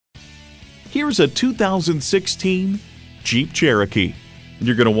Here's a 2016 Jeep Cherokee.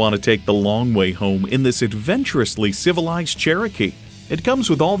 You're going to want to take the long way home in this adventurously civilized Cherokee. It comes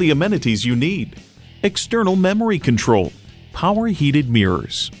with all the amenities you need: external memory control, power heated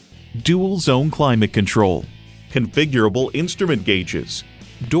mirrors, dual zone climate control, configurable instrument gauges,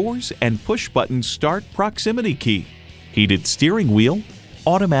 doors and push-button start proximity key, heated steering wheel,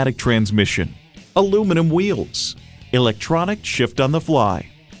 automatic transmission, aluminum wheels, electronic shift on the fly,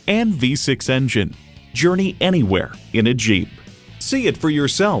 and V6 engine. Journey anywhere in a Jeep. See it for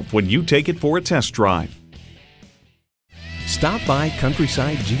yourself when you take it for a test drive. Stop by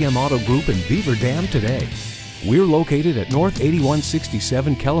Countryside GM Auto Group in Beaver Dam today. We're located at North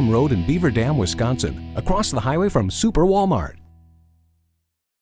 8167 Kellum Road in Beaver Dam, Wisconsin, across the highway from Super Walmart.